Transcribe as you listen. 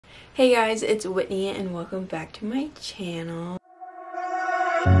Hey guys, it's Whitney and welcome back to my channel.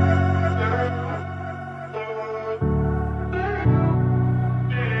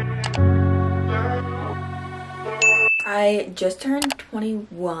 I just turned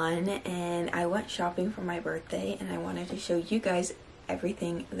 21 and I went shopping for my birthday and I wanted to show you guys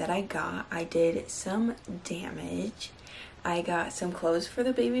everything that I got. I did some damage. I got some clothes for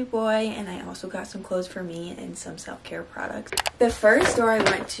the baby boy and I also got some clothes for me and some self-care products. The first store I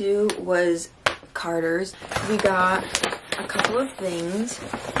went to was Carter's. We got a couple of things.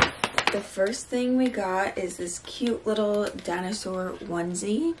 The first thing we got is this cute little dinosaur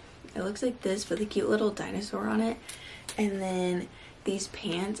onesie. It looks like this with a cute little dinosaur on it. And then these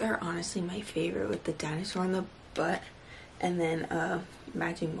pants are honestly my favorite with the dinosaur on the butt and then a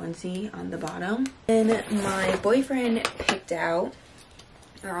matching onesie on the bottom. And my boyfriend picked out,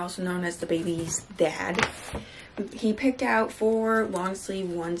 or also known as the baby's dad, he picked out 4 long sleeve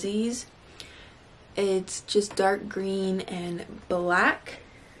onesies. It's just dark green and black,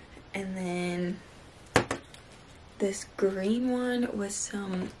 and then this green one with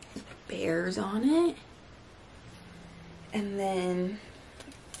some bears on it, and then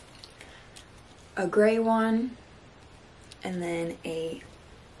a gray one, and then a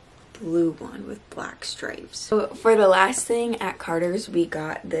blue one with black stripes. So for the last thing at Carter's, we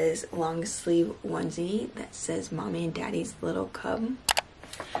got this long sleeve onesie that says Mommy and Daddy's Little Cub.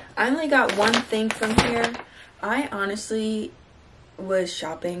 I only got one thing from here. I honestly was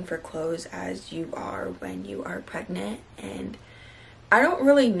shopping for clothes as you are when you are pregnant, and I don't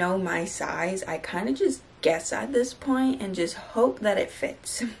really know my size. I kind of just guess at this point and just hope that it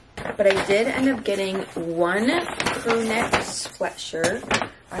fits. But I did end up getting one crew neck sweatshirt.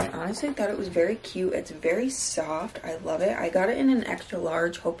 I honestly thought it was very cute. It's very soft. I love it. I got it in an extra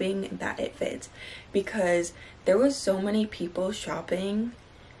large hoping that it fits because there was so many people shopping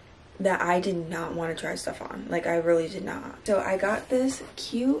that I did not want to try stuff on. Like, I really did not. So I got this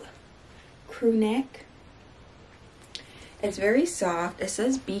cute crew neck. It's very soft. It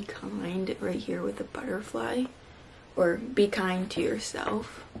says be kind right here with a butterfly, or be kind to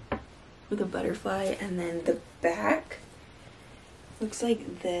yourself with a butterfly. And then the back looks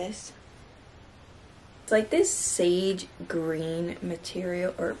like this. It's like this sage green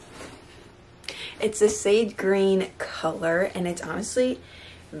material, or it's a sage green color, and it's honestly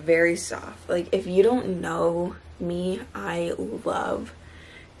very soft. Like, if you don't know me, I love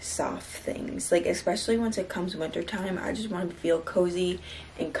soft things, like especially once it comes wintertime. I just want to feel cozy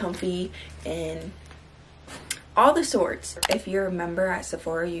and comfy and all the sorts. If you're a member at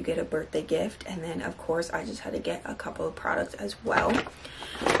Sephora, you get a birthday gift, and then of course I just had to get a couple of products as well.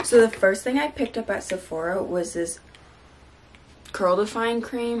 So the first thing I picked up at Sephora was this curl define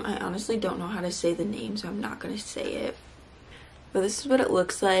cream. I honestly don't know how to say the name, so I'm not going to say it. But this is what it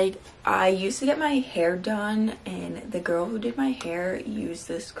looks like. I used to get my hair done, and the girl who did my hair used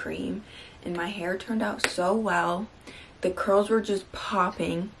this cream, and my hair turned out so well. The curls were just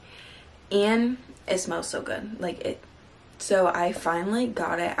popping, and it smells so good. So I finally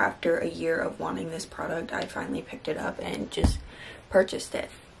got it after a year of wanting this product. I finally picked it up and just purchased it.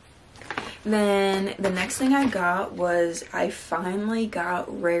 Then the next thing I got was I finally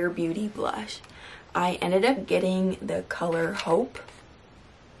got Rare Beauty blush. I ended up getting the color Hope.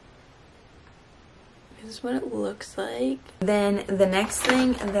 This is what it looks like. Then the next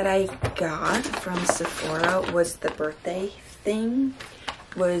thing that I got from Sephora was the birthday thing.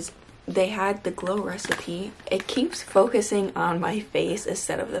 They had the glow recipe. It keeps focusing on my face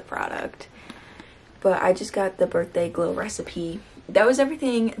instead of the product. But I just got the birthday glow recipe. That was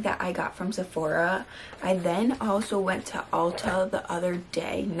everything that I got from Sephora. I then also went to Ulta the other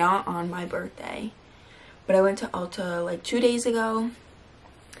day, not on my birthday. But I went to Ulta like 2 days ago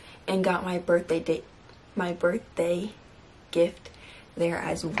and got my birthday gift there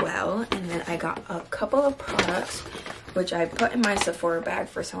as well. And then I got a couple of products which I put in my Sephora bag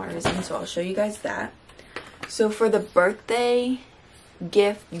for some reason, so I'll show you guys that. So for the birthday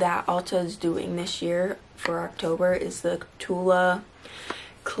gift that Ulta is doing this year for October is the Tula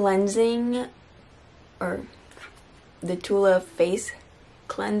cleansing, or the Tula face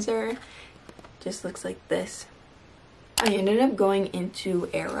cleanser. Just looks like this. I ended up going into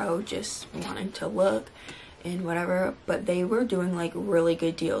Arrow just wanting to look and whatever, but they were doing like really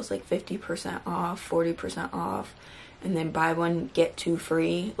good deals, like 50% off, 40% off, and then buy one get 2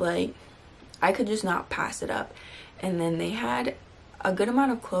 free. Like, I could just not pass it up. And then they had a good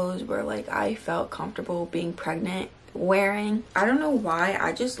amount of clothes where like I felt comfortable being pregnant wearing. I don't know why,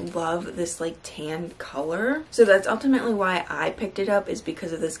 I just love this like tan color, so that's ultimately why I picked it up, is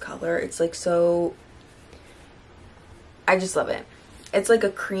because of this color. It's like so, I just love it. It's like a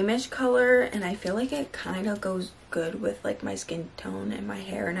creamish color, and I feel like it kind of goes good with like my skin tone and my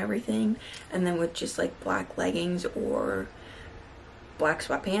hair and everything, and then with just like black leggings or black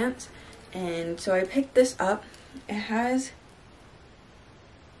sweatpants. And so I picked this up. It has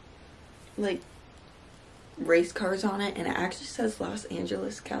like race cars on it, and it actually says Los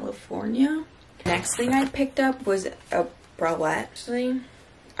Angeles, California. Next thing I picked up was a bralette. Actually,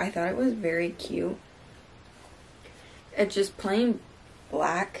 I thought it was very cute. It's just plain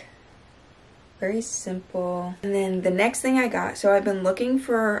black, very simple. And then the next thing I got, so I've been looking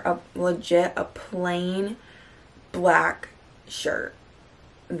for a plain black shirt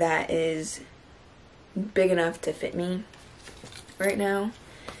that is big enough to fit me right now,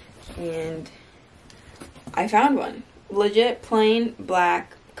 and I found one. Legit plain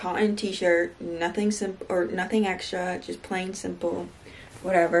black cotton t-shirt, nothing simple or nothing extra, just plain simple,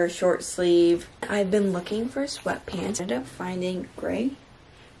 whatever, short sleeve. I've been looking for sweatpants. I ended up finding gray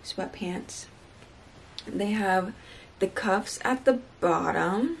sweatpants. They have the cuffs at the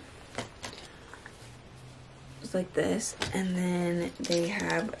bottom, just like this, and then they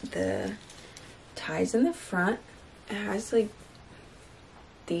have the ties in the front. It has like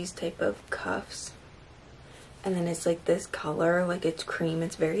these type of cuffs, and then it's like this color, like it's cream,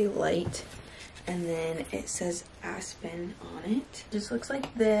 it's very light, and then it says Aspen on it. Just looks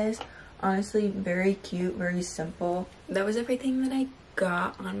like this. Honestly, very cute, very simple. That was everything that I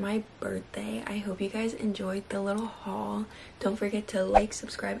got on my birthday. I hope you guys enjoyed the little haul. Don't forget to like,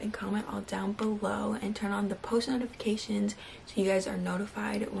 subscribe, and comment all down below, and turn on the post notifications so you guys are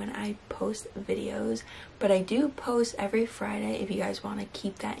notified when I post videos. But I do post every Friday if you guys want to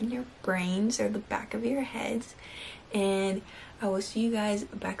keep that in your brains or the back of your heads. And I will see you guys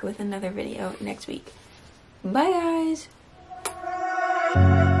back with another video next week. Bye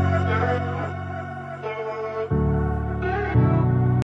guys.